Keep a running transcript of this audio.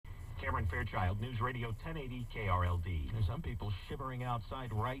Warren Fairchild, News Radio 1080 KRLD. There's some people shivering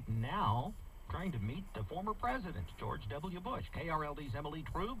outside right now, trying to meet the former president, George W. Bush. KRLD's Emily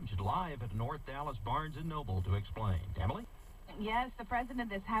Trube is live at North Dallas Barnes & Noble to explain. Emily? Yes, the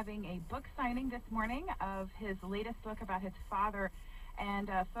president is having a book signing this morning of his latest book about his father. And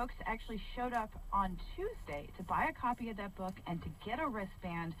folks actually showed up on Tuesday to buy a copy of that book and to get a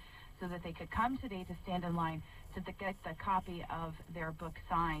wristband so that they could come today to stand in line to get the copy of their book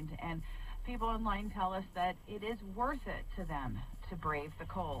signed. And people in line tell us that it is worth it to them to brave the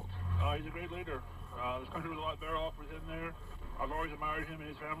cold. He's a great leader. This country was a lot better off with him there. I've always admired him and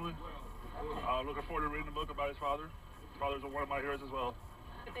his family. Looking forward to reading a book about his father. His father's one of my heroes as well.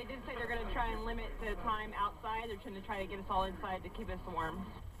 But they did say they're going to try and limit the time outside. They're trying to get us all inside to keep us warm.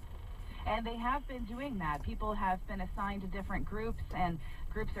 And they have been doing that. People have been assigned to different groups, and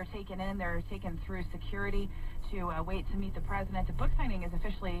groups are taken in. They're taken through security to wait to meet the president. The book signing is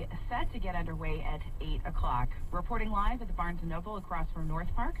officially set to get underway at 8 o'clock. Reporting live at the Barnes & Noble across from North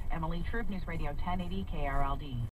Park, Emily Trube, News Radio 1080 KRLD.